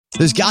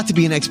There's got to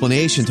be an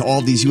explanation to all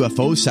of these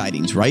UFO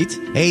sightings, right?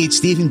 Hey, it's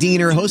Stephen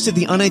Diener, host of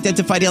the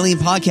Unidentified Alien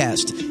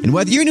Podcast. And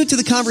whether you're new to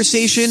the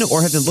conversation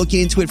or have been looking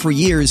into it for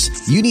years,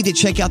 you need to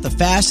check out the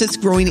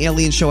fastest growing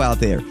alien show out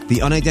there,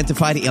 the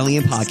Unidentified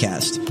Alien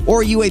Podcast,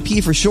 or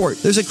UAP for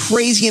short. There's a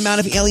crazy amount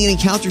of alien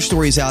encounter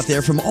stories out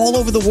there from all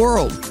over the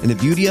world. And the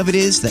beauty of it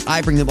is that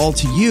I bring them all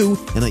to you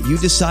and let you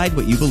decide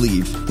what you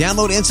believe.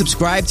 Download and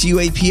subscribe to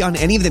UAP on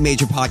any of the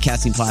major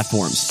podcasting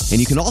platforms. And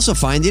you can also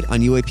find it on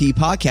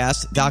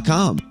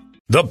UAPpodcast.com.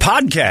 The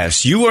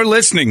podcast you are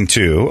listening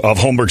to of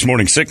Holmberg's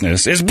Morning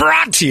Sickness is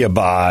brought to you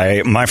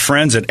by my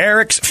friends at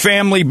Eric's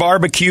Family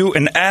Barbecue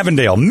in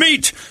Avondale.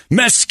 Meet,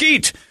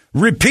 mesquite,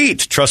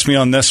 repeat. Trust me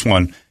on this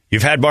one.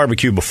 You've had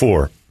barbecue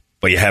before,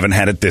 but you haven't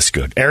had it this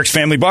good. Eric's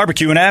Family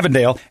Barbecue in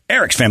Avondale,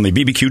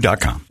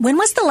 ericsfamilybbq.com. When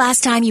was the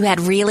last time you had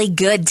really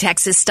good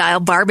Texas-style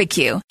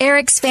barbecue?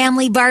 Eric's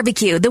Family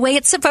Barbecue, the way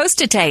it's supposed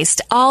to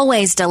taste.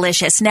 Always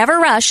delicious, never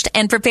rushed,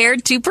 and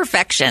prepared to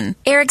perfection.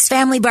 Eric's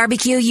Family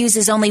Barbecue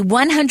uses only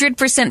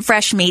 100%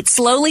 fresh meat,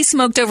 slowly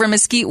smoked over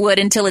mesquite wood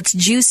until it's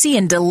juicy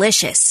and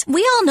delicious.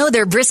 We all know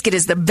their brisket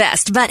is the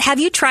best, but have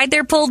you tried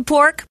their pulled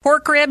pork,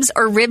 pork ribs,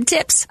 or rib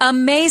tips?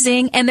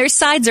 Amazing, and their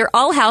sides are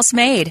all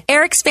house-made.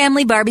 Eric's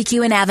Family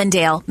Barbecue in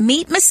Avondale.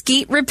 Meet,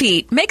 mesquite,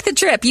 repeat. Make the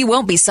trip. You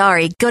won't be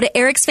sorry. Go to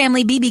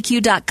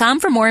ericsfamilybbq.com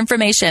for more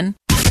information.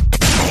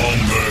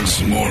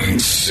 Holmberg's Morning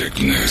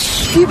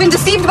Sickness. You've been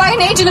deceived by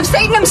an agent of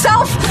Satan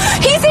himself.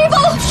 He's evil.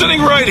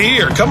 Sitting right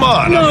here. Come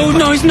on.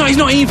 No, he's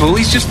not evil.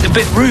 He's just a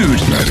bit rude.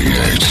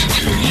 98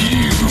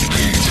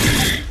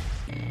 KUPD.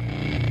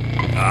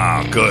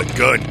 Ah, good.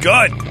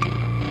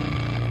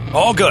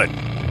 All good.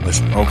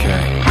 Listen.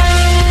 Okay.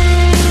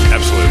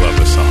 Absolutely love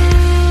this song.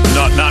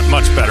 Not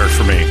much better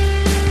for me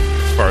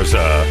as far as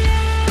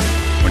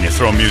when you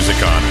throw music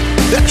on.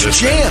 That's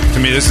jam. To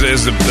me, this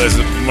is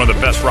one of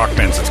the best rock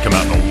bands that's come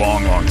out in a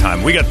long, long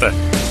time. We got the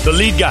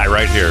lead guy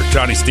right here.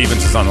 Johnny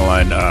Stevens is on the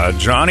line.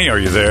 Johnny, are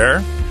you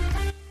there?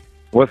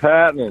 What's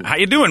happening? How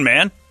you doing,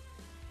 man?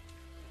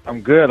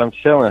 I'm good. I'm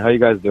chilling. How you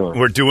guys doing?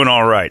 We're doing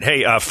all right.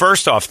 Hey,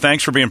 first off,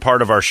 thanks for being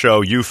part of our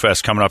show,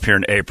 U-Fest, coming up here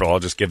in April. I'll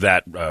just give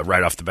that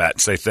right off the bat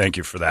and say thank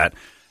you for that.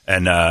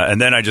 And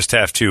then I just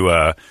have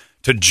to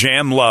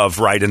jam love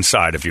right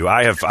inside of you.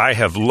 I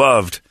have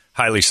loved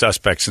Highly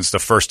Suspect since the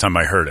first time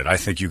I heard it. I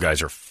think you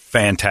guys are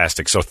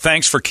fantastic. So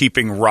thanks for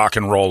keeping rock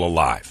and roll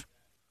alive.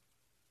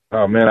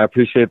 Oh man, I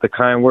appreciate the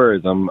kind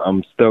words.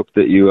 I'm stoked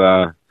that you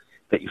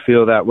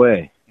feel that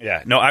way.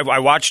 Yeah, no, I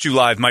watched you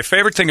live. My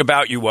favorite thing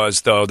about you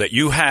was, though, that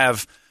you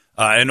have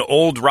an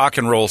old rock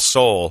and roll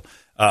soul,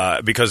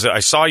 because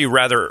I saw you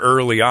rather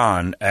early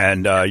on,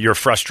 and your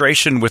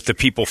frustration with the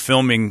people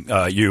filming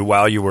you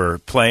while you were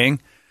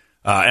playing.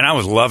 And I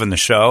was loving the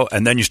show,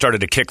 and then you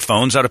started to kick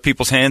phones out of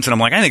people's hands, and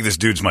I'm like, I think this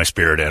dude's my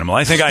spirit animal.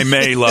 I think I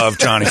may love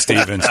Johnny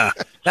Stevens.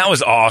 That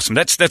was awesome.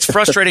 That's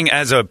frustrating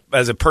as a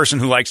person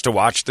who likes to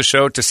watch the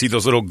show to see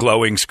those little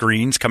glowing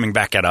screens coming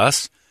back at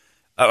us.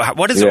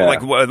 What is it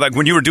like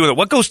when you were doing it?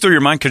 What goes through your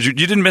mind? Because you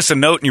didn't miss a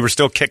note, and you were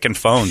still kicking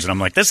phones, and I'm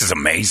like, this is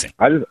amazing.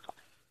 I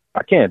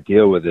can't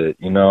deal with it.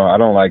 You know, I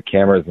don't like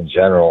cameras in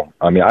general.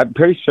 I mean, I'm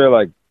pretty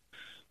sure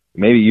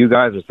maybe you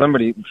guys or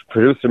somebody,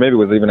 producer maybe,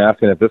 was even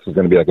asking if this was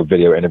going to be like a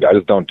video interview. I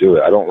just don't do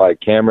it. I don't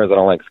like cameras. I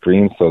don't like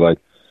screens. So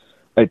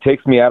it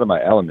takes me out of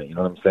my element. You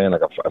know what I'm saying?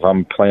 Like if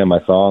I'm playing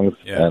my songs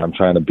and I'm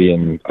trying to be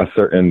in a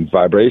certain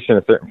vibration,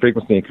 a certain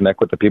frequency, and connect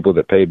with the people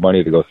that paid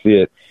money to go see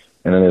it,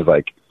 and then there's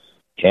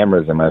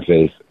cameras in my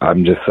face,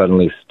 I'm just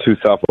suddenly too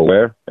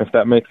self-aware, if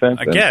that makes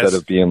sense. Instead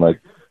of being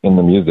in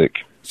the music.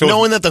 So,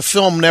 knowing that the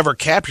film never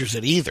captures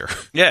it either.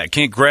 Yeah, it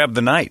can't grab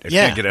the night.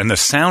 Can't get it. And the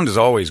sound is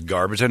always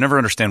garbage. I never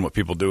understand what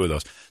people do with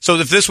those. So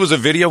if this was a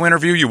video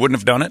interview, you wouldn't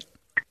have done it?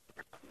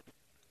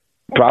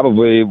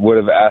 Probably would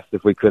have asked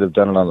if we could have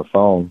done it on the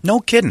phone. No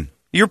kidding.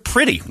 You're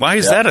pretty. Why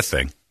is that a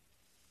thing?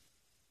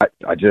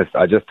 I just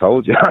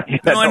told you.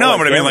 No, I know,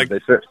 but I mean,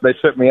 they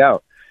tripped me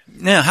out.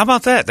 Yeah, how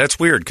about that? That's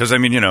weird because I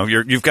mean,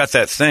 you've got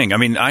that thing. I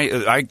mean,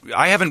 I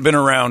haven't been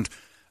around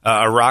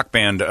a rock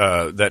band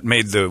that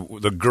made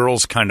the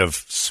girls kind of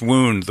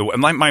swoon.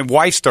 My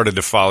wife started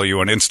to follow you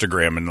on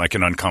Instagram in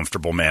an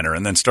uncomfortable manner,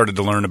 and then started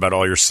to learn about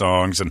all your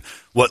songs and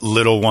what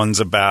Little One's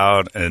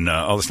about and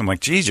all this. I'm like,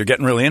 geez, you're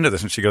getting really into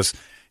this. And she goes,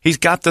 he's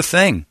got the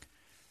thing.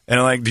 And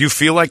I'm like, do you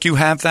feel like you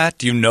have that?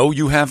 Do you know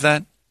you have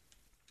that?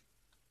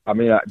 I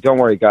mean, don't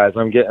worry, guys.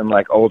 I'm getting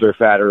older,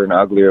 fatter, and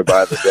uglier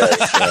by the day.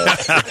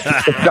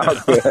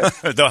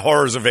 The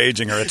horrors of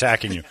aging are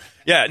attacking you.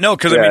 Yeah, no,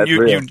 because I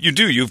mean, you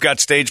do. You've got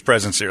stage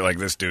presence. You're like,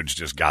 this dude's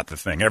just got the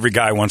thing. Every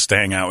guy wants to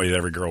hang out with you.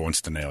 Every girl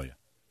wants to nail you.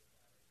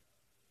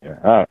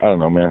 Yeah, I don't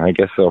know, man. I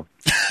guess so.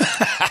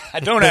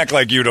 Don't act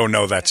like you don't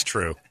know that's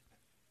true.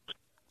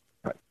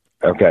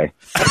 Okay.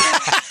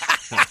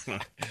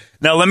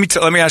 Now let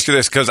me ask you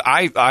this, because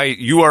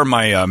you are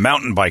my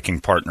mountain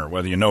biking partner,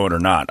 whether you know it or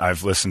not.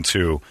 I've listened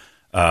to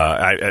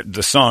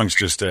the songs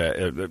just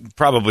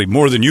probably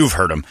more than you've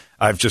heard them.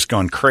 I've just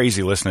gone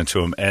crazy listening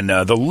to them, and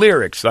the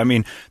lyrics. I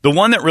mean, the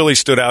one that really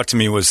stood out to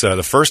me was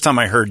the first time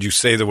I heard you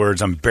say the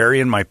words, "I'm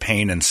burying my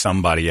pain in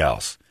somebody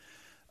else."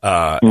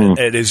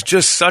 It is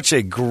just such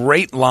a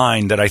great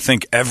line that I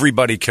think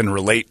everybody can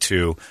relate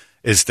to.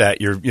 Is that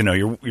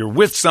you're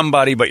with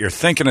somebody, but you're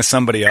thinking of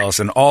somebody else,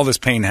 and all this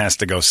pain has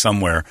to go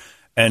somewhere,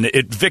 and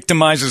it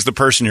victimizes the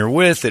person you're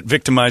with. It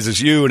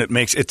victimizes you, and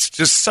it's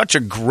just such a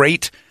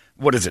great.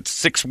 What is it?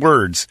 6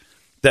 words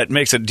that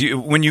makes it.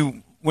 When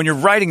you're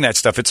writing that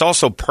stuff, it's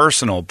also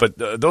personal, but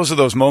those are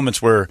those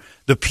moments where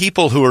the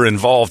people who are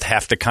involved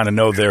have to kind of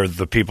know they're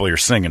the people you're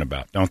singing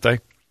about, don't they?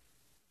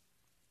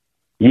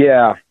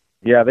 Yeah,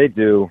 they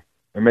do.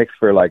 It makes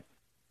for like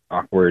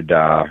awkward.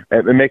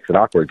 It makes it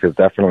awkward because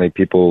definitely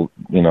people,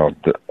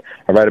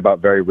 I write about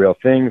very real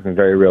things and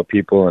very real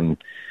people, and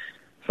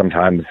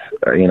sometimes,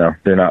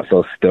 they're not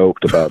so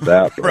stoked about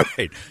that.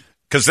 Right.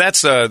 Because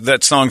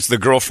that song's the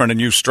girlfriend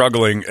and you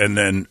struggling, and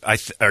then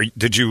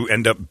did you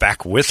end up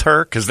back with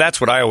her? Because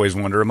that's what I always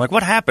wonder. I'm like,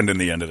 what happened in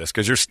the end of this?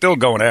 Because you're still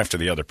going after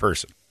the other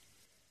person.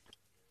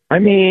 I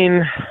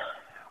mean,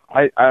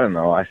 I don't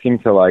know. I seem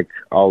to like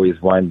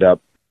always wind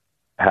up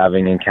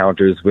having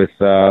encounters with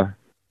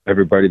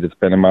everybody that's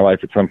been in my life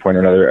at some point or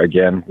another,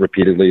 again,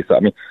 repeatedly. So, I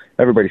mean,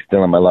 everybody's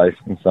still in my life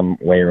in some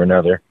way or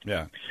another.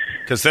 Yeah.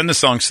 Because then the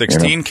song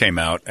 16 came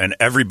out, and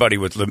everybody,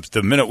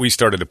 the minute we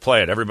started to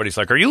play it, everybody's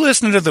like, are you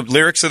listening to the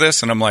lyrics of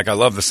this? And I'm like, I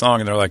love the song.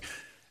 And they're like,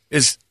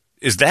 is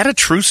that a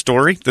true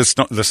story? The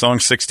song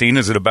 16,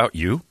 is it about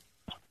you?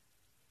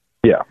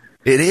 Yeah.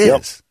 It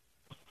is.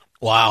 Yep.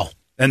 Wow.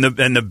 And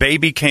the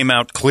baby came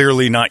out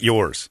clearly not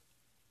yours.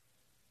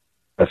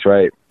 That's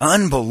right.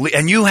 Unbelievable.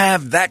 And you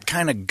have that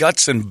kind of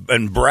guts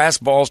and brass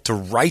balls to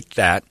write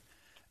that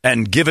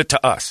and give it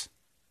to us.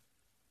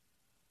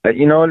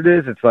 You know what it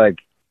is? It's like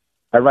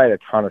I write a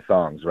ton of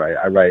songs, right?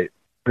 I write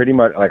pretty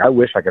much, like I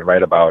wish I could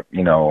write about,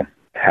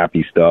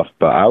 happy stuff,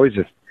 but I always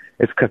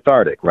it's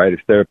cathartic, right?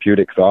 It's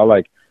therapeutic. So I'll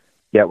like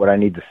get what I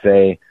need to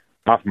say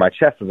off my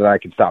chest so that I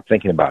can stop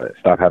thinking about it,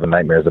 stop having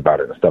nightmares about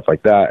it and stuff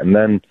like that. And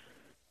then,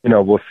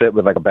 we'll sit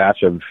with like a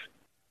batch of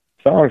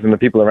songs and the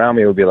people around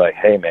me will be like,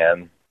 hey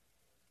man,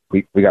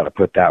 we got to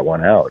put that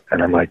one out.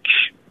 And I'm like,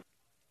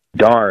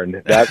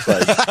 darn, that's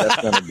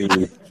going to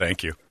be,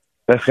 thank you.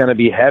 That's going to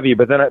be heavy.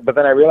 But then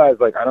I realized,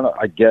 like, I don't know,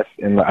 I guess,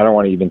 and I don't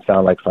want to even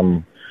sound like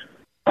some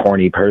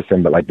corny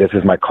person, but like, this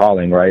is my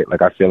calling, right?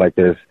 Like, I feel like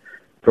there's,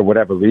 for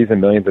whatever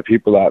reason, millions of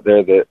people out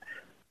there that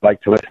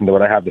like to listen to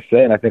what I have to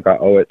say. And I think I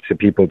owe it to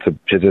people to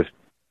just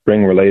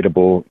bring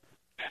relatable.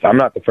 I'm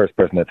not the first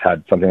person that's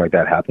had something like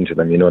that happen to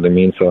them. You know what I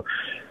mean? So,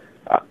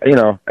 at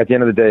the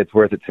end of the day, it's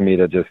worth it to me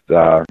to just,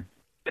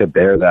 to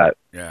bear that.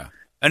 Yeah.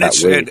 And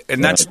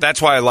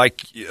that's why I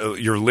like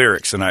your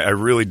lyrics, and I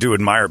really do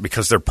admire it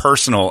because they're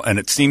personal, and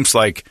it seems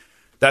like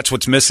that's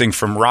what's missing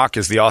from rock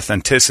is the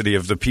authenticity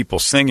of the people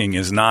singing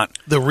is not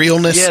the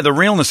realness. Yeah, the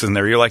realness in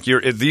there. You're like,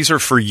 these are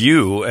for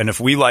you, and if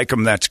we like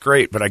them, that's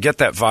great. But I get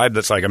that vibe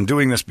that's like, I'm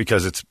doing this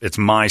because it's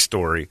my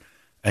story,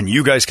 and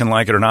you guys can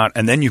like it or not,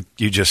 and then you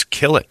just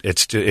kill it.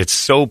 It's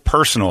so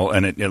personal,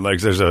 and it like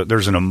there's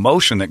an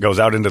emotion that goes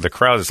out into the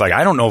crowd. It's like,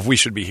 I don't know if we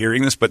should be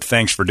hearing this, but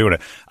thanks for doing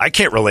it. I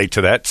can't relate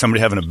to that.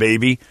 Somebody having a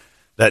baby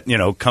that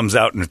comes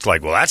out and it's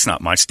like, well, that's not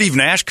mine. Steve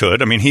Nash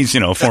could. I mean, he's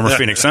former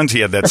Phoenix Suns.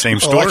 He had that same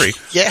story.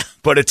 Yeah,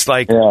 but it's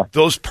like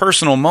those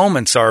personal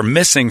moments are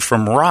missing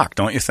from rock,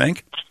 don't you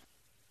think?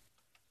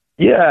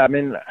 Yeah, I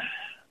mean,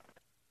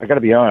 I got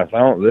to be honest. I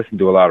don't listen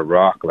to a lot of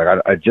rock. Like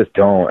I just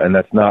don't, and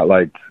that's not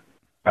like.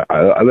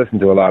 I listen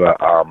to a lot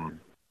of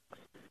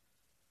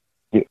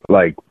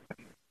like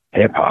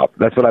hip hop.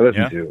 That's what I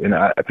listen to, and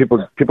people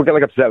get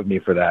like upset with me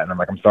for that, and I'm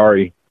like, I'm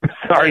sorry,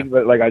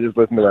 but like I just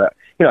listen to that.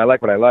 I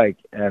like what I like,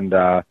 and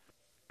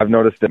I've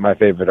noticed that my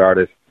favorite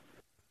artists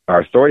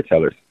are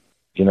storytellers.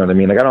 You know what I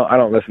mean? Like I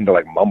don't listen to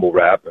like mumble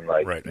rap and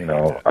like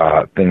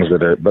things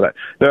that are. But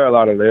there are a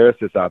lot of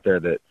lyricists out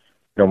there that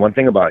one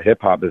thing about hip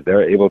hop is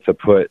they're able to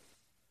put.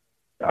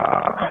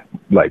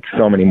 Like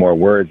so many more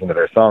words into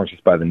their songs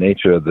just by the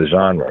nature of the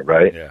genre,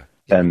 right? Yeah.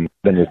 And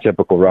then your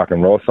typical rock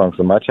and roll song.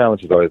 So my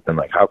challenge has always been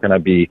like, how can I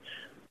be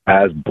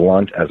as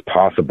blunt as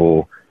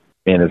possible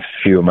in as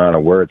few amount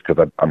of words?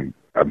 Because I'm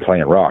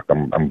playing rock.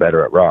 I'm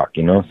better at rock,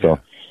 So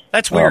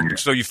that's weird.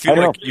 So you feel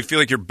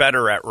like you're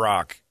better at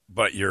rock,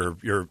 but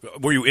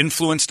were you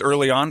influenced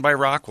early on by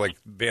rock, like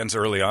bands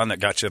early on that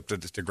got you up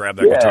to grab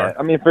that guitar?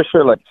 I mean, for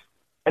sure. Like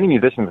any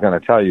musician is going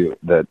to tell you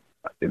that.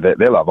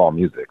 They love all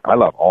music. I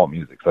love all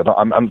music. So it's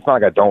not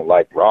like I don't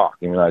like rock.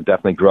 I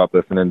definitely grew up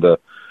listening to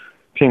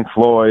Pink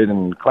Floyd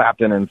and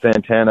Clapton and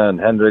Santana and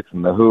Hendrix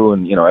and The Who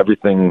and,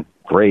 everything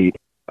great.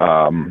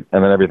 And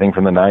then everything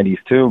from the 90s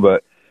too.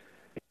 But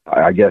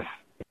I guess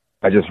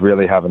I just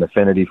really have an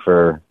affinity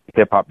for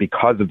hip-hop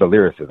because of the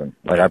lyricism.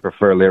 Like, I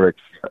prefer lyrics.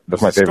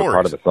 That's my favorite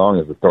part of the song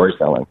is the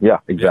storytelling. Yeah,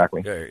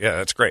 exactly. Yeah,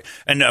 that's great.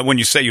 And when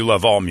you say you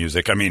love all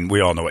music, I mean,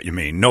 we all know what you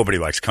mean. Nobody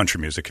likes country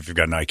music if you've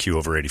got an IQ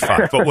over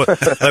 85. But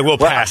we'll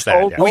pass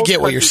that. We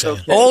get what you're saying.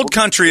 Okay. Old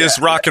country is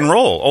rock and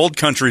roll. Old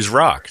country's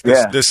rock.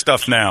 This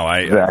stuff now,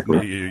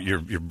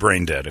 you're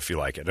brain dead if you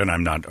like it. And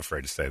I'm not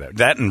afraid to say that.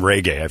 That and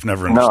reggae, I've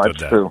never understood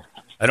that. True.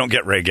 I don't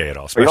get reggae at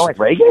all. You don't like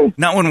reggae?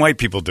 Not when white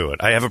people do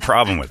it. I have a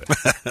problem with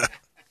it.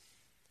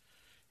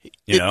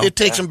 You know? It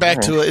takes him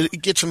back to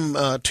it gets him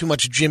too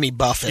much Jimmy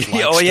Buffett.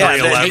 Like, Oh, yeah.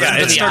 it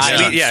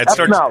It That's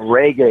not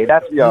reggae.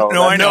 That's No,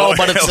 I know.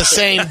 but it's the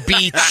same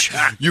beach.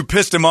 You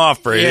pissed him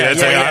off, Brady. Yeah,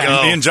 It's yeah,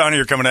 yeah. me and Johnny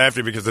are coming after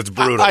you because it's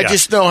brutal. I Yeah.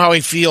 just know how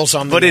he feels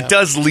on the. But it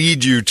does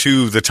lead you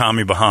to the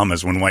Tommy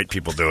Bahamas when white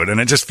people do it. And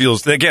it just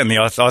feels, again, the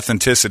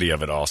authenticity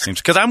of it all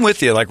seems. Because I'm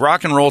with you. Like,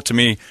 rock and roll to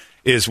me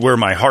is where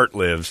my heart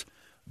lives.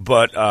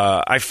 But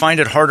I find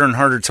it harder and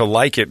harder to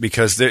like it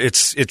because it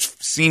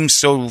seems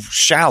so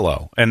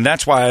shallow. And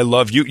that's why I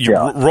love you.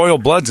 Royal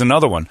Blood's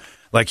another one.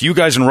 Like, you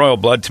guys in Royal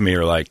Blood to me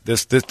are like,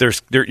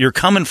 you're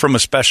coming from a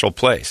special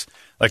place.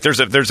 Like, there's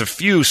a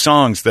few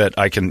songs that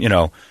I can,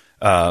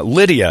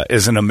 Lydia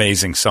is an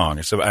amazing song.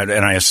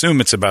 And I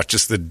assume it's about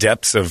just the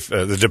depths of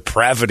the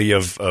depravity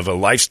of a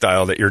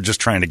lifestyle that you're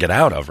just trying to get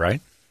out of, right?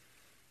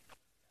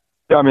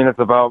 Yeah, I mean, it's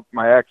about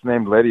my ex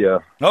named Lydia.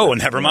 Oh,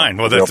 never mind.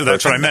 Well, that's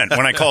what I meant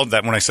when I called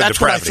that. When I said That's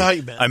what I depravity, thought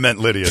you meant. I meant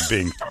Lydia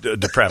being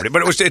depravity.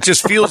 But it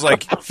just feels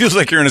like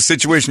you're in a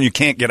situation you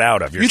can't get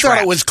out of. You're You thought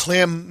trapped. it was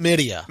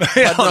chlamydia.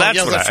 Yeah, But no,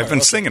 that's what I've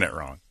been singing it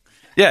wrong.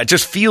 Yeah, it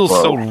just feels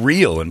so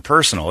real and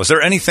personal. Is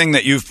there anything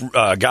that you've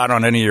got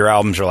on any of your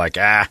albums you're like,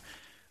 I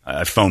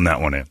phoned that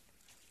one in?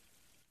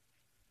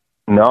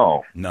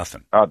 No.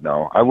 Nothing.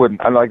 No, I wouldn't.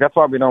 That's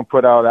why we don't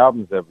put out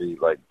albums every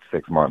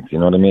 6 months. You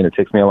know what I mean? It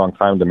takes me a long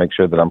time to make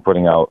sure that I'm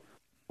putting out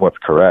what's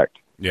correct.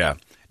 Yeah.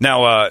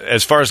 Now,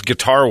 as far as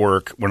guitar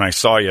work, when I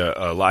saw you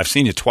live, I've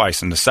seen you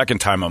twice, and the second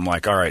time I'm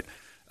like, all right,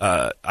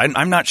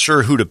 I'm not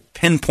sure who to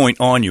pinpoint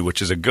on you,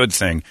 which is a good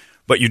thing,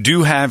 but you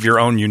do have your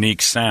own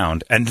unique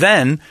sound. And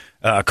then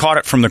caught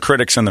it from the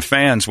critics and the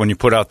fans when you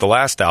put out the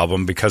last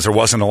album because there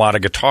wasn't a lot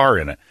of guitar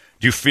in it.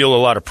 Do you feel a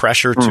lot of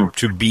pressure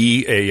to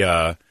be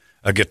a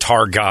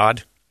guitar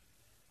god?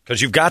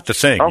 Because you've got the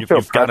thing.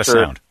 You've got a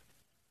sound.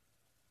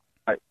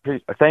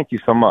 Thank you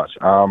so much.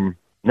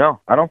 No,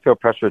 I don't feel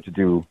pressure to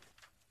do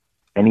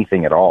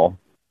anything at all.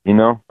 You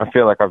know, I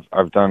feel like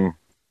I've done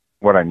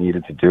what I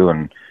needed to do,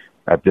 and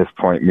at this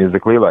point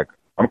musically,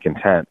 I'm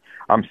content.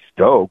 I'm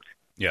stoked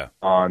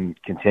on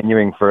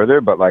continuing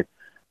further, but I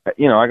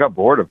got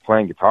bored of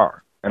playing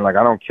guitar, and I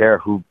don't care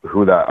who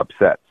that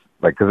upsets,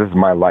 because this is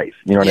my life.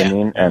 You know what I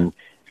mean? And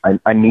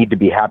I need to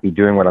be happy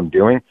doing what I'm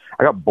doing.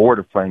 I got bored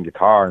of playing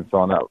guitar, and so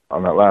on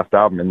that last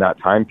album in that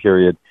time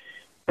period.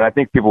 And I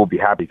think people will be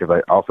happy because I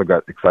also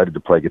got excited to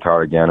play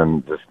guitar again,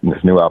 and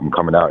this new album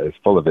coming out is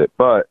full of it.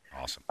 But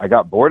awesome. I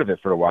got bored of it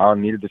for a while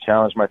and needed to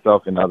challenge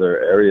myself in other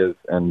areas.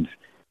 And,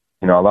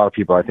 a lot of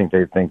people, I think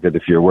they think that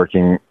if you're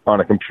working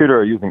on a computer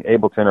or using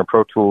Ableton or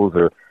Pro Tools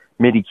or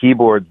MIDI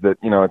keyboards that,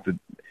 it's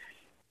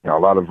a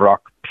lot of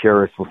rock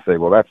purists will say,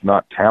 well, that's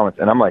not talent.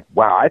 And I'm like,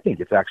 wow, I think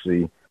it's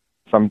actually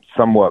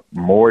somewhat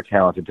more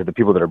talented to the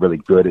people that are really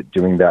good at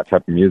doing that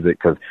type of music,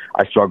 because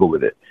I struggle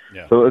with it.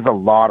 Yeah. So it was a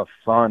lot of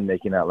fun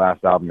making that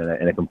last album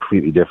in a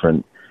completely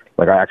different,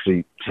 I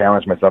actually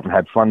challenged myself and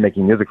had fun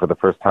making music for the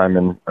first time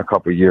in a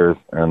couple of years.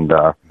 And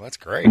that's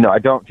great. No, I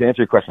don't. To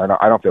answer your question,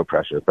 I don't feel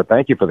pressure, but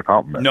thank you for the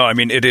compliment. No, I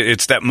mean,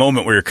 it's that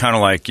moment where you're kind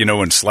of like,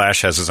 when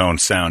Slash has his own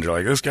sound, you're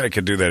like, this guy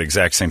could do that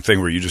exact same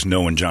thing, where you just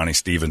know when Johnny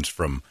Stevens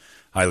from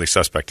Highly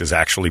Suspect is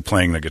actually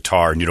playing the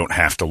guitar and you don't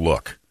have to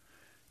look.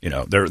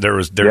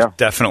 There's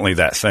definitely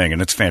that thing,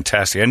 and it's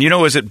fantastic. And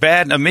is it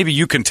bad? Maybe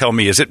you can tell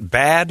me. Is it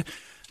bad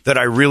that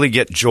I really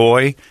get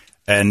joy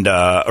and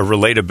a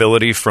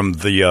relatability from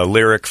the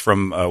lyric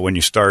from when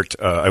you start?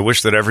 I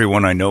wish that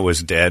everyone I know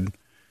is dead.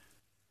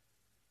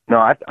 No,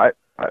 I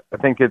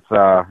think it's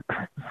one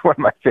of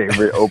my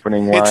favorite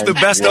opening lines. It's the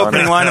best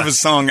opening line of a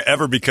song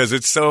ever because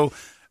it's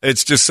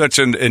just such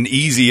an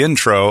easy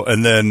intro,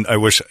 and then I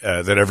wish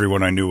that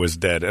everyone I knew was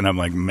dead, and I'm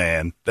like,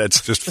 man,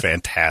 that's just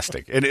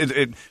fantastic.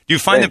 Do you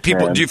find that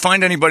people? Do you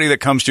find anybody that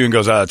comes to you and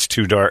goes, "Oh, it's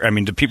too dark"? I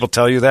mean, do people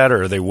tell you that,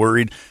 or are they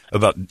worried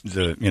about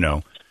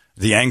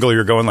the angle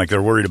you're going? Like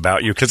they're worried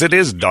about you because it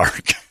is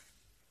dark.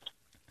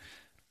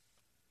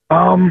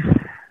 No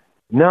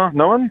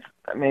one's.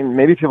 I mean,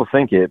 maybe people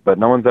think it, but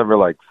no one's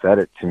ever said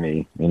it to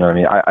me. You know what I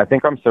mean? I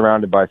think I'm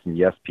surrounded by some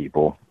yes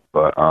people,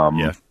 but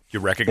you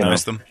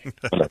recognize them.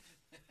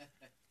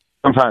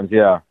 Sometimes,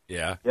 yeah.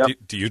 Yeah. Yep.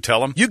 Do you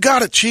tell them? You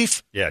got it,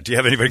 Chief. Yeah. Do you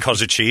have anybody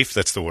calls you Chief?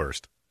 That's the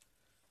worst.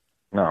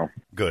 No.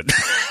 Good.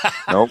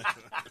 Nope.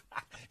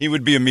 He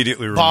would be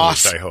immediately removed,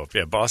 Boss. I hope.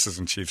 Yeah, bosses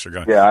and chiefs are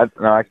gone. Yeah,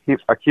 I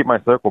keep my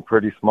circle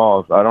pretty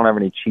small. So I don't have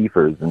any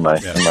chiefers in my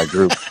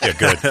group. Yeah,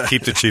 good.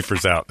 Keep the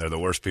chiefers out. They're the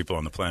worst people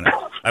on the planet.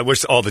 I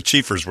wish all the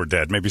chiefers were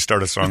dead. Maybe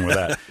start a song with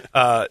that.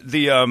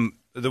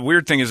 The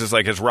weird thing is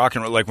as rock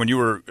and roll, when you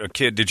were a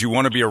kid, did you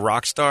want to be a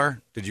rock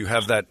star? Did you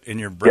have that in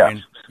your brain?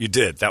 Yes. You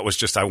did. That was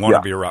just, I want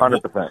to be a rock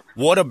 100%.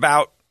 What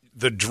about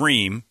the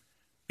dream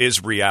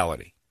is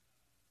reality?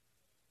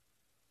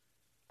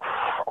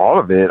 All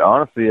of it,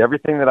 honestly.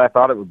 Everything that I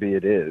thought it would be,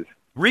 it is.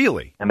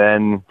 Really? And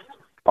then,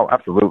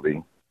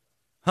 absolutely.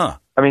 Huh.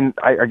 I mean,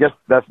 I guess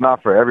that's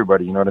not for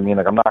everybody, you know what I mean?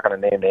 I'm not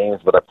going to name names,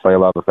 but I play a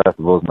lot of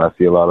festivals, and I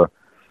see a lot of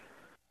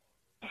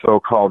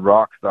so-called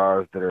rock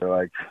stars that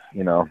are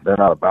they're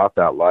not about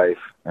that life.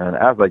 And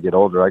as I get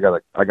older, I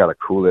gotta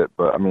cool it.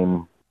 But I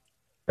mean,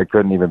 I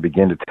couldn't even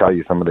begin to tell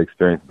you some of the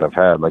experiences I've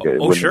had. Like, it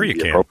wouldn't sure you be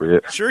can.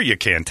 appropriate. Sure you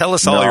can. Tell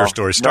us all your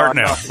stories. Start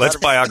now. Let's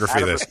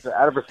biography this.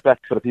 Out of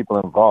respect for the people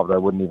involved, I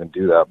wouldn't even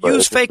do that. But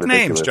use fake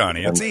names,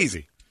 Johnny. It's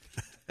easy.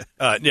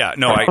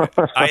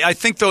 I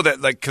think, though,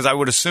 that, like, because I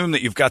would assume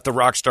that you've got the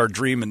rock star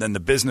dream and then the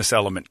business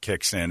element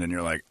kicks in and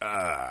you're like,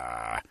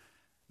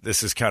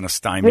 this is kind of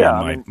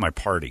stymieing my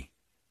party.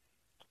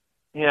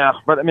 Yeah,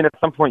 but I mean, at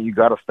some point you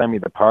got to stymie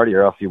the party,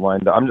 or else you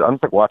wind up. I'm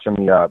just like watching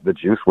the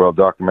Juice WRLD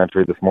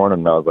documentary this morning,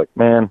 and I was like,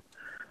 man,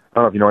 I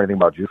don't know if you know anything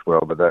about Juice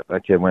WRLD, but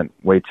that kid went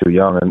way too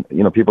young, and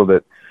people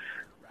that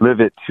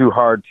live it too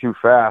hard, too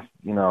fast,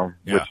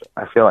 which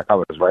I feel like I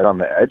was right on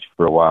the edge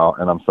for a while,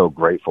 and I'm so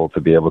grateful to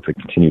be able to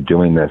continue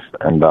doing this,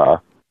 and so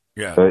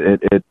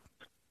it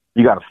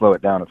you got to slow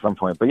it down at some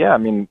point. But yeah, I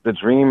mean, the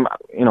dream,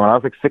 when I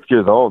was like 6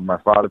 years old, my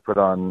father put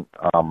on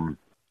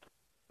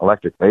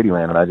Electric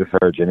Ladyland, and I just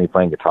heard Jimmy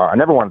playing guitar. I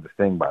never wanted to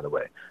sing, by the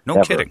way. No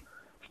Never. kidding.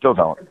 Still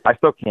don't. I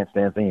still can't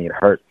stand singing. It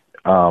hurts.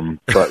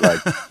 But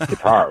like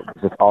guitar was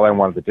just all I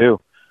wanted to do.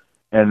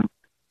 And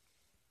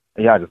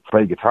I just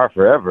played guitar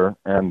forever.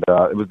 And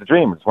it was the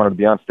dream. I just wanted to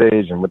be on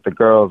stage and with the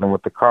girls and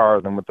with the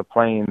cars and with the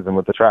planes and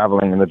with the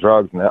traveling and the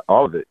drugs and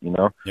all of it,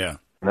 Yeah.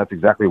 And that's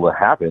exactly what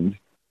happened.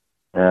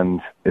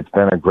 And it's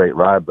been a great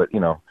ride. But,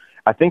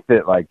 I think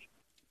that, like,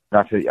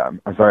 I'm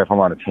sorry if I'm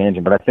on a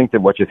tangent, but I think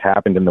that what just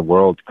happened in the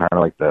world, kind of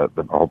like the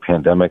whole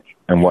pandemic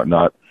and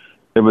whatnot,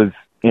 it was,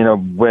 in a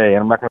way, and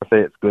I'm not going to say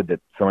it's good that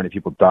so many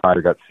people died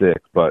or got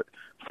sick, but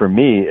for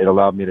me, it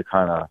allowed me to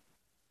kind of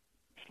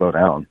slow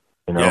down,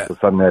 So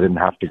suddenly I didn't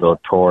have to go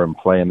tour and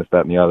play and this,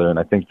 that, and the other. And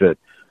I think that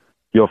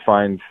you'll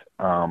find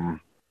a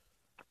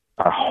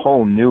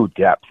whole new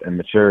depth and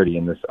maturity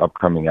in this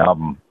upcoming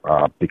album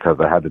because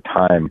I had the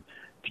time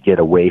to get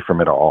away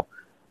from it all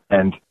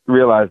and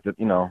realize that,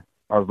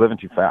 I was living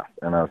too fast,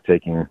 and I was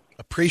taking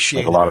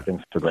a lot of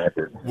things for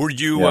granted. Were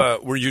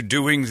you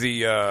doing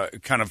the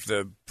kind of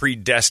the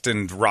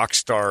predestined rock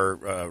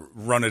star,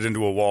 run it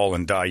into a wall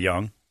and die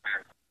young?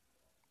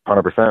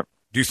 100%.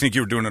 Do you think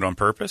you were doing it on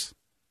purpose?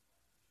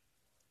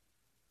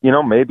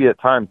 Maybe at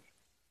times.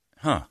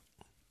 Huh.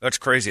 That's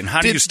crazy. And how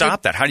do you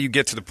stop that? How do you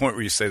get to the point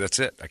where you say, that's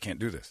it, I can't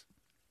do this?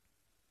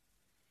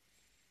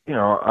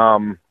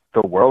 The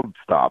world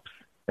stops,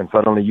 and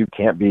suddenly you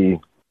can't be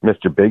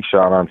Mr. Big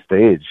Shot on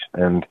stage,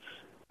 and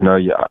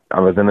I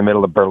was in the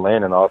middle of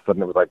Berlin, and all of a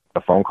sudden it was like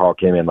a phone call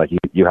came in, like,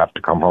 you have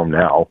to come home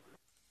now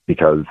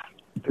because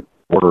the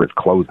border is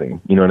closing.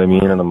 You know what I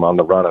mean? And I'm on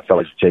the run. I felt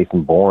like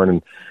Jason Bourne,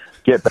 and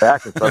get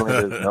back, and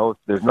suddenly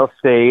there's no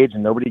stage,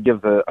 and nobody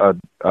gives a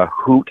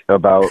hoot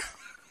about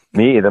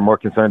me. They're more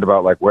concerned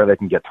about, like, where they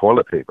can get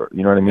toilet paper.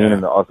 You know what I mean? Yeah.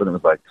 And all of a sudden it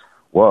was like,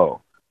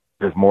 whoa,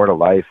 there's more to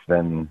life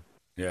than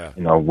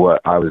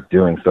what I was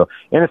doing. So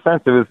in a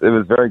sense, it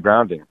was very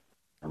grounding.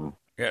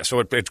 Yeah, so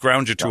it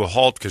ground you to a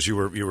halt because you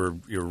were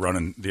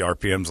running the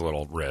RPMs a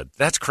little red.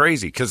 That's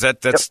crazy because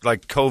that's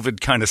like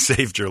COVID kind of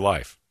saved your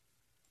life.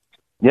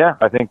 Yeah,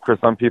 I think for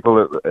some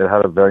people it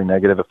had a very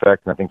negative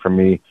effect, and I think for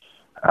me,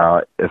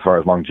 as far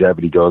as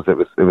longevity goes, it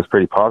was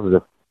pretty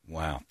positive.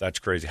 Wow, that's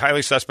crazy.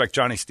 Highly Suspect,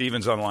 Johnny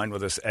Stevens online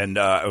with us, and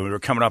we're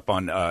coming up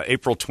on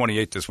April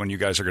 28th is when you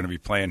guys are going to be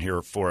playing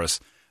here for us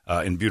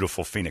in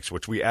beautiful Phoenix,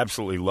 which we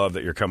absolutely love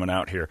that you're coming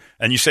out here.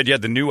 And you said you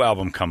had the new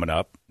album coming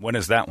up. When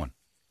is that one?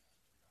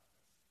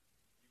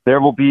 There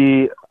will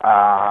be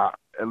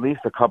at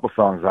least a couple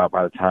songs out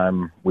by the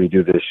time we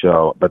do this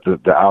show, but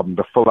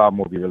the full album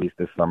will be released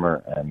this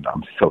summer, and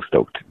I'm so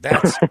stoked.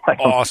 That's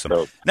awesome.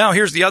 Stoked. Now,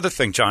 here's the other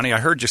thing, Johnny. I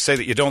heard you say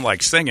that you don't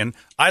like singing.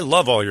 I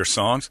love all your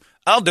songs.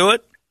 I'll do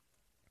it.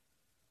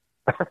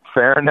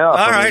 Fair enough.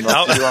 All right.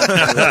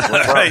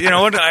 You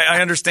know what?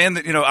 I understand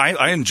that,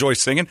 I enjoy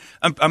singing.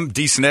 I'm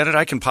decent at it.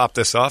 I can pop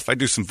this off. I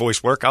do some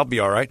voice work. I'll be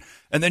all right.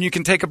 And then you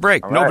can take a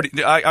break. All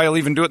right. I'll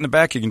even do it in the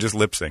back. You can just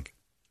lip sync.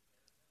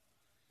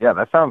 Yeah,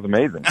 that sounds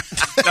amazing.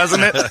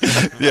 Doesn't it?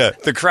 Yeah.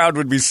 The crowd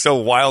would be so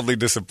wildly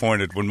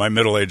disappointed when my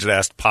middle-aged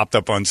ass popped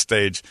up on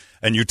stage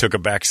and you took a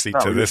back seat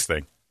to this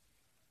thing.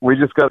 We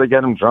just got to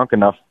get them drunk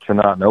enough to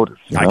not notice.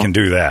 I can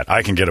do that.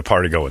 I can get a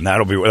party going.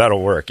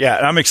 That'll work. Yeah,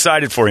 and I'm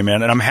excited for you,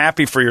 man, and I'm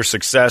happy for your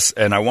success,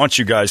 and I want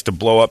you guys to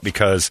blow up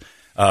because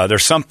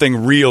there's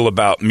something real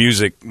about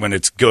music when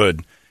it's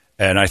good,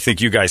 and I think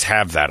you guys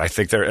have that. I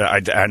think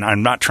and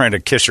I'm not trying to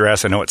kiss your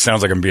ass. I know it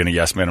sounds like I'm being a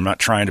yes man. I'm not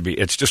trying to be.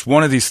 It's just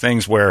one of these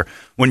things where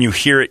when you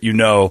hear it,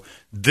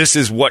 this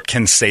is what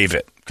can save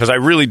it. Because I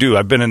really do.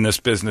 I've been in this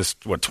business,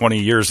 20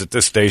 years at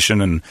this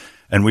station,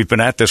 and we've been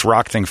at this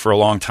rock thing for a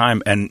long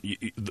time. And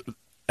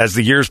as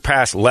the years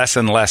pass, less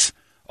and less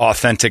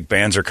authentic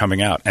bands are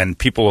coming out. And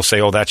people will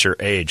say, oh, that's your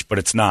age. But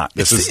it's not.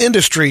 It's the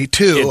industry,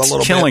 too, a little bit.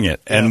 It's killing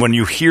it. Yeah. And when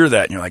you hear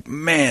that, and you're like,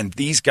 man,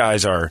 these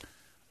guys are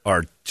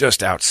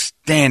just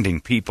outstanding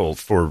people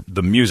for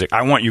the music.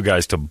 I want you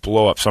guys to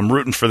blow up. So I'm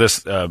rooting for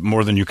this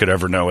more than you could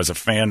ever know as a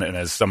fan and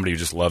as somebody who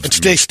just loves it. And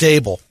stay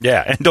stable.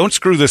 Yeah, and don't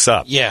screw this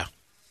up. Yeah.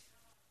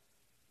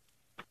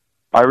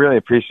 I really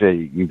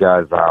appreciate you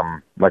guys,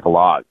 a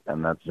lot,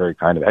 and that's very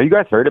kind of you. Have you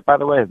guys heard it, by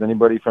the way? Has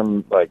anybody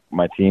from,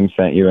 my team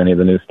sent you any of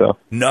the new stuff?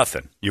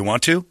 Nothing. You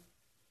want to?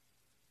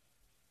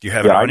 Do you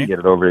have it Yeah, I on can you? get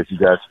it over if you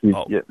guys keep.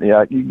 Oh.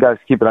 Yeah, you guys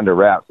keep it under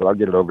wraps, so I'll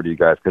get it over to you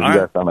guys because All you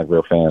right. guys sound like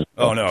real fans.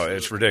 Oh no,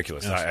 it's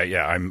ridiculous.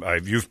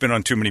 You've been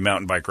on too many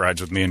mountain bike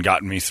rides with me and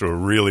gotten me through a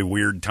really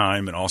weird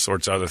time and all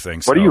sorts of other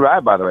things. What do you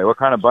ride, by the way? What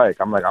kind of bike?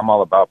 I'm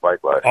all about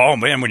bike life. Oh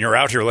man, when you're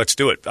out here, let's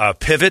do it.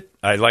 Pivot.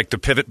 I like the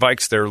Pivot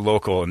bikes. They're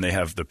local and they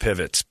have the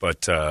Pivots.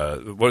 But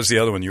what was the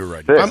other one you were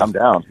riding? Sick, I'm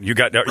down. You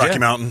got Rocky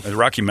Mountain. The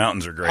Rocky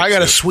Mountains are great. I got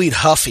too. a sweet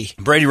Huffy.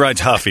 Brady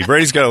rides Huffy.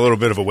 Brady's got a little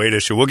bit of a weight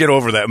issue. We'll get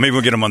over that. Maybe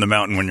we'll get him on the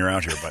mountain when you're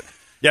out here. But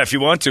yeah, if you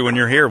want to, when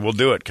you're here, we'll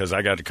do it because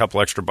I got a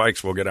couple extra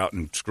bikes. We'll get out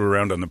and screw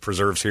around on the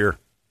preserves here.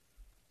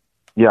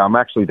 Yeah, I'm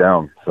actually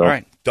down. So, All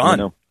right, done.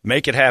 you know.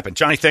 Make it happen.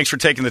 Johnny, thanks for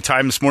taking the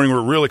time this morning.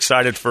 We're real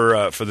excited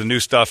for the new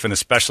stuff and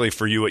especially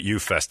for you at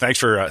UFest. Thanks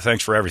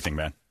for everything,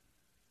 man.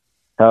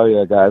 Hell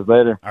yeah, guys.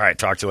 Later. All right,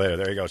 talk to you later.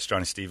 There you go. It's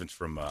Johnny Stevens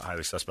from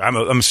Highly Suspect. I'm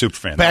a super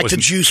fan. Back to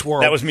Juice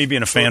WRLD. That was me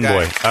being a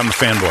fanboy. I'm a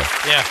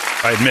fanboy. Yeah.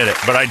 I admit it.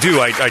 But I do.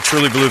 I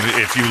truly believe that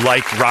if you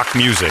like rock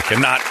music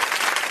and not,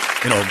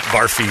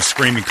 barfy,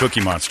 screaming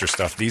Cookie Monster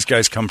stuff, these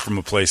guys come from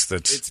a place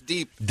that's It's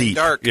deep. And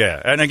dark.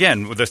 Yeah. And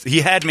again,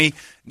 he had me.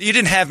 You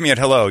didn't have me at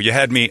hello. You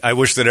had me. I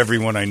wish that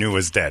everyone I knew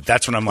was dead.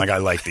 That's when I'm like, I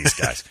like these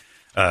guys.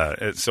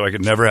 So I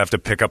could never have to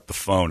pick up the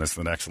phone as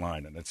the next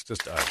line. And it's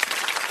just,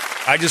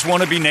 I just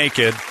want to be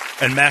naked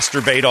and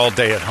masturbate all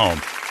day at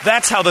home.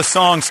 That's how the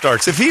song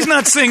starts. If he's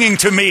not singing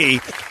to me,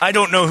 I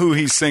don't know who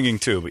he's singing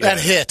to. But That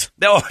hit.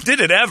 No, did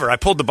it ever? I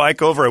pulled the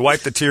bike over. I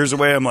wiped the tears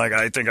away. I'm like,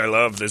 I think I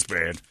love this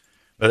band.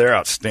 But they're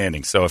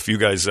outstanding. So if you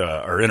guys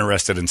are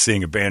interested in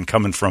seeing a band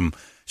coming from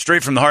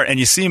straight from the heart, and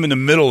you see them in the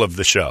middle of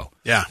the show,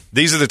 Yeah.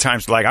 these are the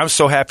times. Like I was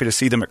so happy to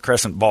see them at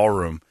Crescent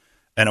Ballroom,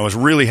 and I was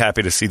really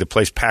happy to see the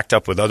place packed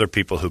up with other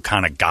people who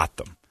kind of got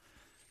them.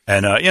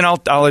 And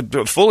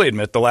I'll fully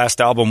admit the last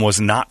album was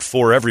not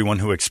for everyone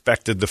who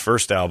expected the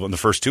first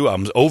two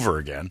albums over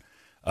again.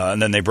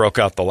 And then they broke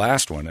out the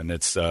last one, and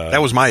it's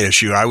That was my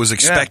issue. I was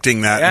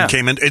expecting that yeah. and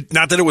came in.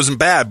 Not that it wasn't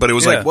bad, but it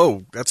was Yeah. like,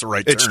 whoa, that's a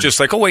right turn. It's just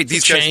like, oh wait,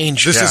 these guys,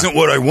 Change. this Yeah. isn't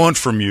what I want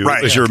from you.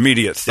 Right. Is Yeah. your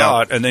immediate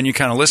thought, and then you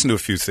kind of listen to a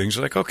few things.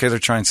 You're like, okay, they're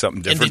trying something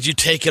And different. did you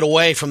take it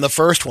away from the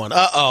first one?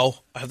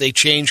 Have they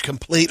changed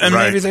completely? And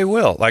Right. maybe they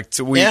will. Like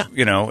as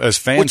What's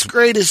fans,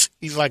 great is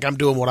he's like, I'm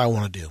doing what I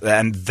want to do.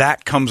 and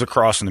that comes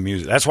across in the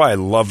music. That's why I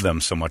love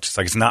them so much. It's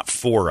like it's not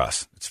for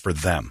us; it's for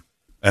them.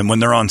 And when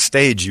they're on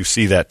stage, you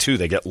see that too.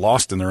 They get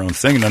lost in their own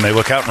thing, and then they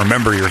look out and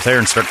remember you're there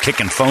and start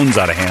kicking phones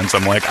out of hands.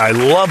 I'm like, I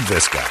love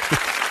this guy.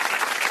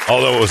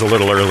 Although it was a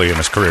little early in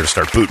his career to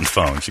start booting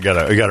phones. You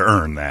gotta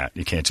earn that.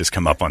 You can't just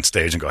come up on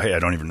stage and go, hey, I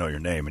don't even know your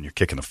name, and you're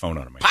kicking the phone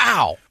out of me.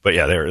 Pow! But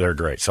yeah, they're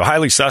great. So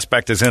Highly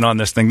Suspect is in on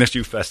this thing. This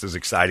UFest is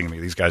exciting to me.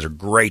 These guys are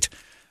great,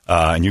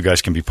 and you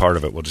guys can be part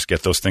of it. We'll just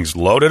get those things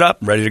loaded up,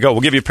 ready to go.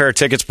 We'll give you a pair of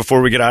tickets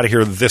before we get out of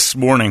here this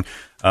morning.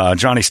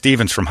 Johnny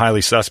Stevens from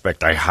Highly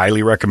Suspect. I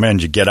highly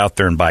recommend you get out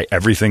there and buy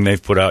everything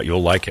they've put out.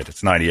 You'll like it.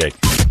 It's 98.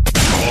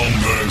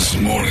 Holmberg's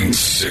Morning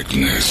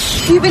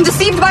Sickness. You've been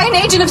deceived by an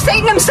agent of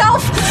Satan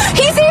himself.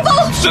 He's evil.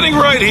 Sitting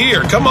right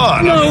here. Come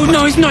on.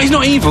 No, he's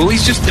not evil.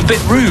 He's just a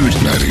bit rude.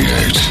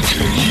 98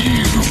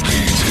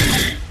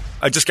 KUPD.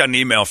 I just got an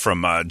email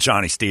from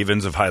Johnny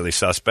Stevens of Highly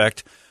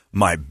Suspect,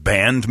 my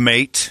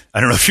bandmate. I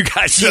don't know if you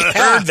guys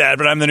heard that,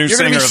 but I'm the new You're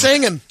singer. gonna be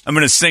singing. I'm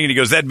going to sing, and he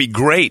goes, that'd be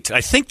great.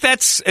 I think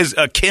that's as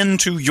akin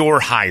to You're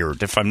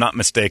Hired, if I'm not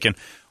mistaken.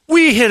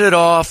 We hit it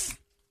off.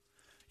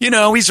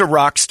 He's a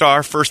rock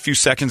star. First few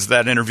seconds of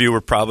that interview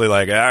were probably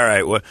like, all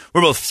right, we're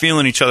both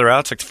feeling each other out.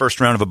 It's like the first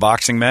round of a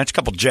boxing match. A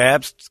couple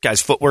jabs. This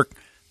guy's footwork.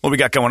 What we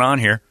got going on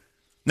here?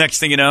 Next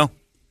thing you know,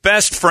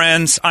 best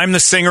friends. I'm the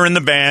singer in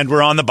the band.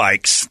 We're on the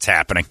bikes. It's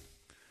happening.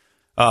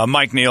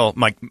 Mikhail.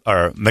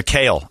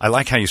 I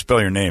like how you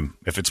spell your name.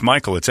 If it's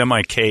Michael, it's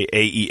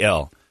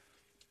Mikael.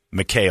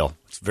 Mikhail.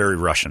 It's very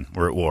Russian.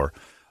 We're at war.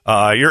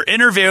 Your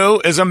interview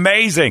is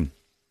amazing.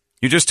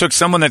 You just took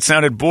someone that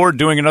sounded bored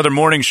doing another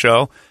morning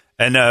show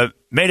and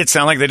made it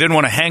sound like they didn't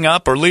want to hang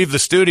up or leave the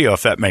studio,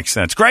 if that makes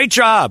sense. Great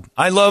job.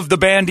 I love the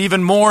band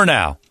even more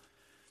now.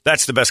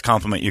 That's the best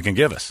compliment you can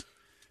give us,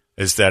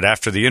 is that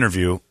after the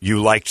interview,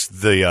 you liked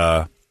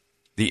the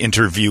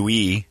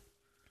interviewee,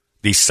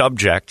 the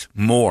subject,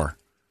 more.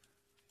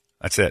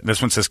 That's it.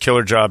 This one says,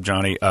 killer job,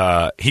 Johnny.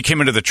 He came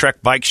into the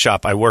Trek bike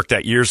shop I worked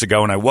at years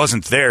ago, and I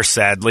wasn't there,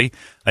 sadly.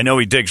 I know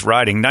he digs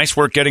riding. Nice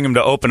work getting him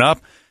to open up.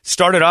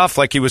 Started off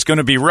like he was going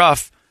to be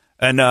rough,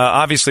 and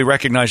obviously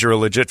recognize you're a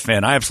legit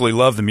fan. I absolutely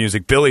love the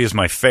music. Billy is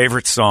my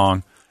favorite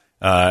song.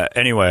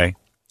 Anyway,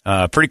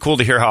 pretty cool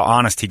to hear how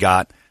honest he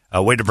got.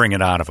 Way to bring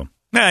it out of him.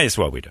 It's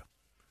what we do.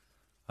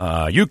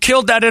 You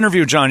killed that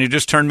interview, John. You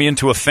just turned me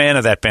into a fan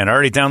of that band. I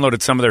already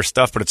downloaded some of their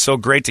stuff, but it's so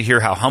great to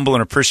hear how humble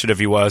and appreciative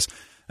he was,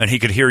 and he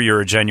could hear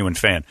you're a genuine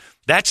fan.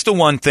 That's the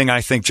one thing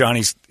I think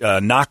Johnny's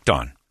knocked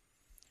on,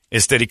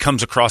 is that he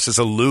comes across as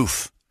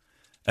aloof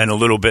and a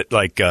little bit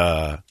like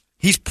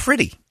he's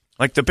pretty.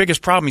 Like the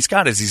biggest problem he's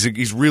got is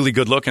he's really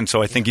good looking,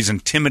 so I think he's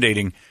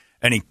intimidating,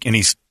 and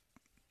he's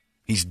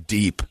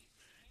deep.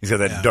 He's got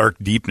that dark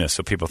deepness,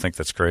 so people think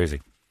that's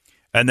crazy.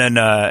 And then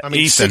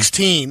Ethan.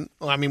 16.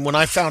 I mean, when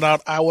I found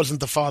out I wasn't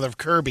the father of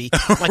Kirby,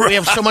 like we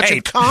have so much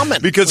in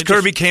common. Because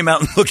Kirby came out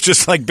and looked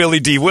just like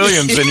Billy D.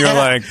 Williams, and you're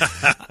like,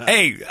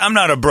 hey, I'm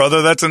not a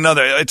brother. That's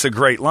another. It's a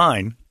great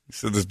line.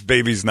 So this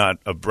baby's not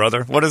a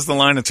brother. What is the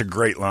line? It's a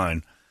great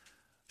line.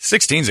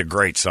 16's a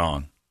great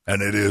song,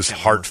 and it is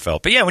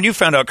heartfelt. But yeah, when you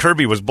found out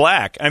Kirby was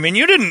black, I mean,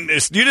 you didn't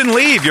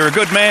leave. You're a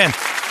good man.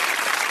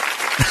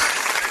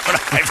 When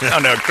I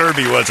found out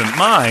Kirby wasn't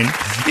mine,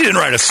 you didn't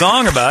write a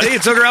song about it. You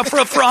took her out for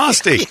a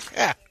Frosty.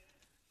 Yeah.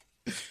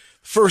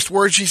 First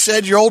word she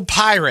said, "You old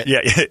pirate."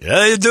 Yeah.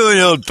 How you doing,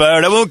 you old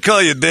pirate? I won't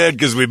call you Dad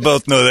because we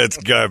both know that's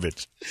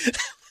garbage.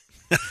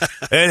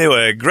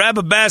 Anyway, grab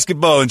a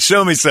basketball and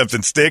show me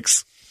something,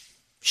 Sticks.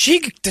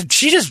 She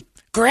just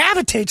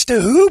gravitates to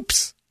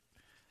hoops.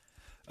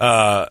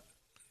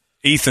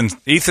 Ethan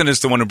is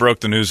the one who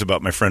broke the news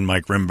about my friend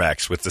Mike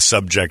Rimbrax with the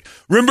subject,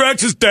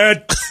 Rimbrax is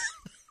dead.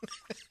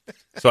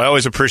 So I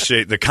always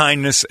appreciate the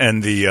kindness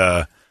and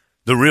the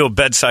real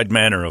bedside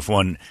manner of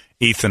one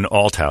Ethan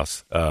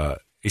Althouse.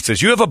 He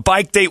says, you have a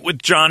bike date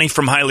with Johnny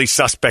from Highly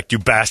Suspect, you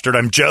bastard.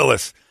 I'm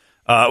jealous.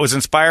 It was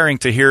inspiring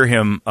to hear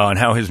him on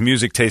how his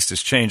music taste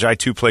has changed. I,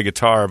 too, play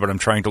guitar, but I'm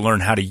trying to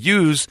learn how to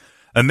use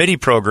a MIDI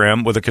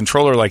program with a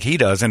controller like he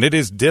does, and it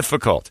is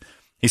difficult.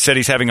 He said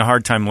he's having a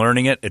hard time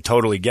learning it. I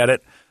totally get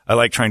it. I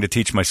like trying to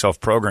teach myself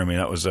programming.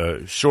 That was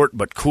a short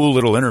but cool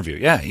little interview.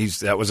 Yeah,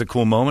 that was a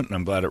cool moment, and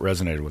I'm glad it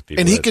resonated with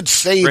people. And he could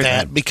say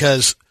that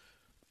because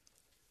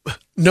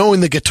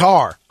knowing the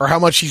guitar or how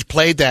much he's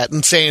played that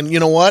and saying, you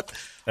know what,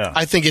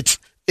 I think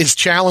it's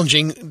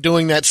challenging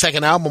doing that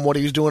second album, what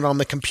he was doing on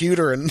the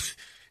computer. And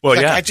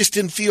I just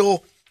didn't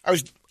feel I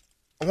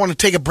want to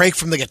take a break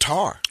from the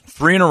guitar.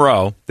 3 in a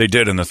row they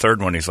did, and the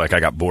third one he's like, I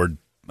got bored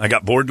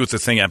with the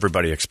thing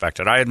everybody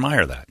expected. I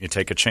admire that. You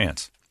take a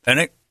chance. And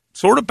it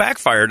sort of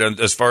backfired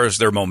as far as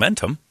their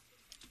momentum.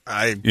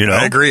 I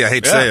agree. I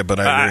hate to say it, but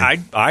I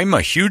agree. I'm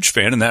a huge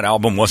fan, and that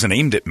album wasn't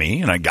aimed at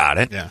me, and I got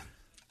it. Yeah.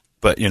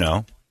 But,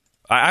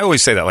 I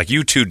always say that. Like,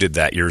 U2 did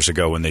that years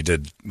ago when they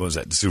did, what was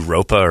that,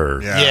 Zooropa?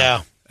 Or,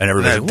 yeah. And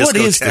everybody's like, what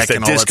is this?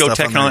 That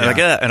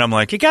discotheque? And I'm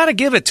like, you got to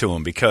give it to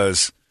them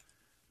because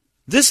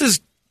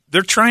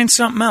they're trying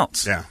something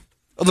else. Yeah.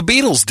 Well, the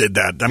Beatles did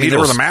that. I mean, they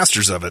were the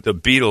masters of it. The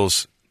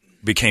Beatles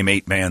became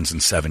 8 bands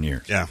in 7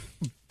 years. Yeah.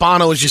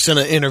 Bono was just in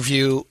an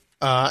interview,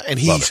 and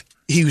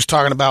he was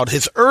talking about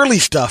his early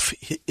stuff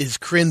is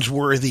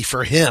cringeworthy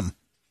for him,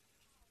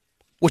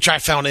 which I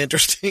found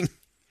interesting.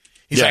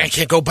 He's like, I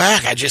can't go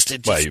back.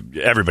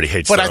 Everybody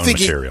hates their own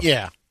material.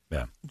 Yeah.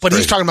 But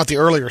he's talking about the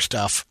earlier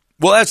stuff.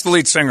 Well, that's the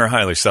lead singer,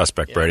 Highly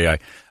Suspect, Brady.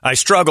 I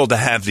struggle to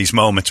have these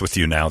moments with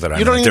you now that I'm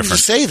You don't in a even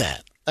different... say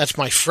that. That's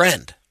my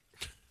friend.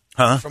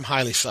 Huh? From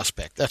Highly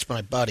Suspect. That's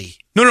my buddy.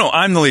 No,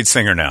 I'm the lead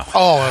singer now.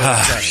 Oh,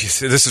 okay.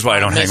 This is why I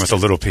don't hang with the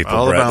little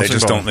people, Brad. They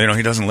just don't,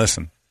 he doesn't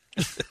listen.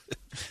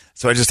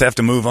 So I just have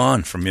to move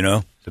on from,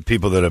 the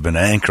people that have been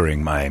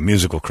anchoring my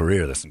musical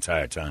career this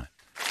entire time.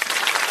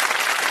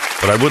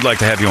 But I would like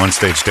to have you on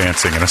stage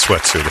dancing in a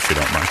sweatsuit if you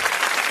don't mind.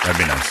 That'd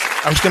be nice.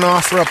 I was going to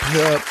offer up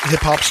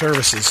hip-hop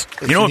services.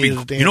 You know what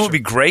would be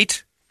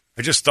great?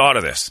 I just thought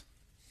of this.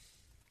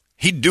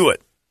 He'd do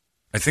it.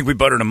 I think we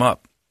buttered him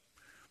up.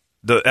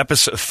 The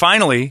episode,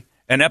 finally,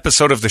 an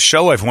episode of the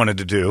show I've wanted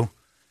to do,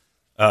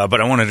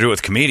 but I want to do it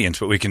with comedians,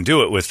 but we can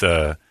do it with,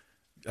 I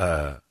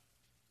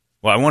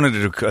wanted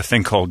to do a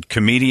thing called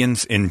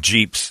Comedians in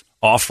Jeeps,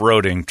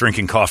 Off-Roading,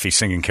 Drinking Coffee,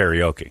 Singing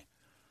Karaoke.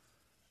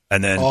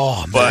 And then,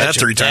 that's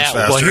 3 times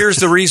faster. Well, here's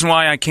the reason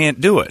why I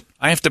can't do it.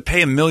 I have to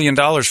pay $1 million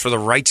for the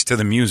rights to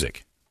the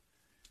music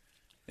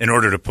in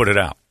order to put it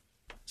out.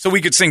 So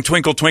we could sing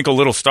Twinkle, Twinkle,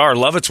 Little Star.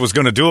 Lovitz was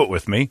going to do it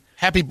with me.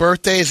 Happy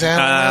birthday, is that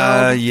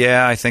allowed?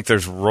 Yeah, I think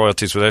there's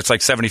royalties with it. It's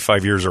like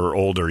 75 years or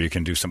older you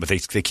can do something.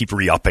 But they keep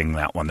re-upping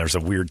that one. There's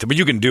a weird... But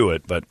you can do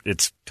it, but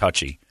it's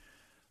touchy.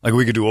 Like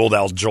we could do old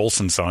Al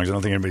Jolson songs. I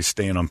don't think anybody's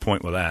staying on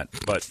point with that.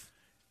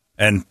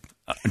 And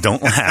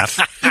don't laugh.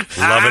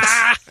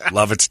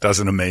 Lovitz does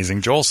an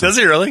amazing Jolson. Does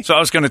he really? So I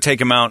was going to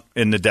take him out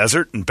in the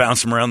desert and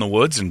bounce him around the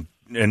woods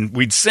and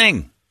we'd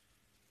sing.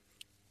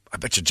 I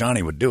bet you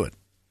Johnny would do it.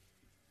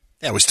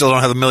 Yeah, we still don't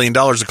have $1 million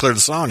to clear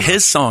the song.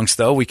 His songs,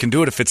 though, we can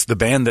do it if it's the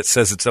band that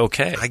says it's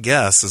okay. I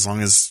guess, as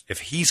long as if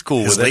he's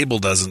cool his with label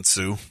doesn't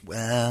sue.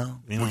 Well,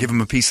 we'll give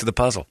him a piece of the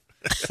puzzle.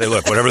 Say,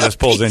 look, whatever this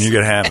pulls in, you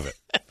get half of it.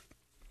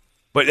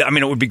 But, I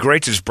mean, it would be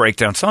great to just break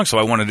down songs, so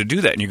I wanted to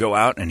do that. And you go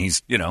out, and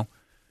he's,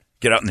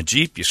 get out in the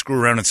Jeep, you screw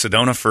around in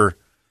Sedona for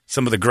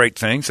some of the great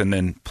things, and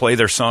then play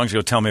their songs, you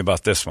go, tell me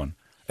about this one.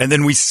 And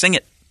then we sing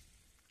it.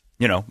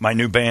 My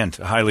new band,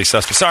 Highly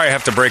Suspect. Sorry, I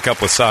have to break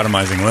up with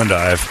Sodomizing Linda.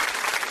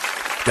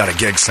 I've got a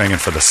gig singing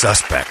for The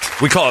Suspect.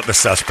 We call it The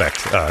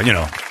Suspect,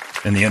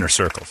 in the inner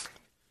circles.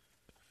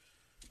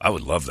 I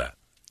would love that.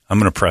 I'm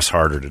going to press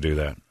harder to do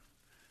that.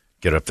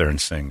 Get up there and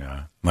sing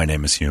My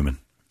Name is Human.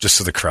 Just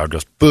so the crowd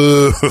goes,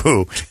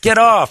 boo. Get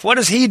off. What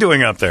is he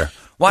doing up there?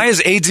 Why is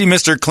AZ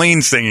Mr.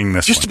 Clean singing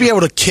this Just one? to be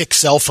able to kick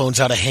cell phones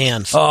out of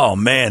hands. Oh,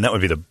 man, that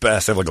would be the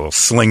best. I have like a little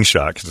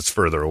slingshot because it's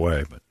further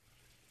away. But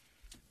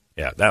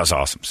Yeah, that was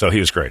awesome. So he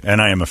was great,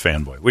 and I am a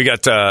fanboy. We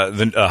got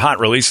the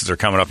hot releases are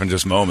coming up in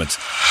just moments.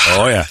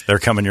 Oh, yeah, they're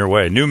coming your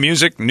way. New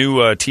music, new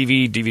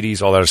TV,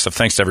 DVDs, all that stuff.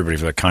 Thanks to everybody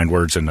for the kind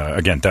words. And,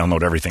 again,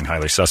 download everything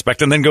Highly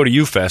Suspect. And then go to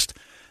UFest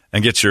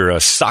and get your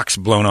socks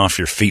blown off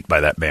your feet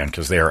by that band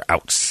because they are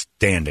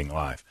outstanding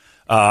live.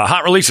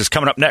 Hot releases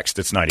coming up next.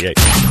 It's 98.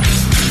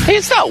 Hey,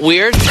 it's not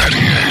weird.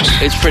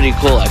 It's pretty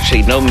cool,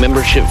 actually. No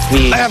membership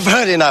fee. I have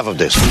heard enough of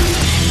this.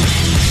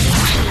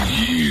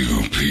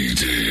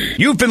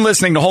 You've been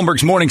listening to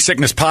Holmberg's Morning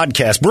Sickness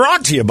Podcast,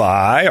 brought to you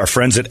by our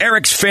friends at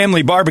Eric's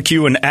Family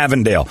Barbecue in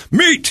Avondale.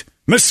 Meet,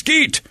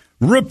 mesquite,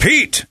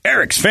 repeat.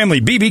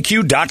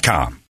 Eric'sFamilyBBQ.com.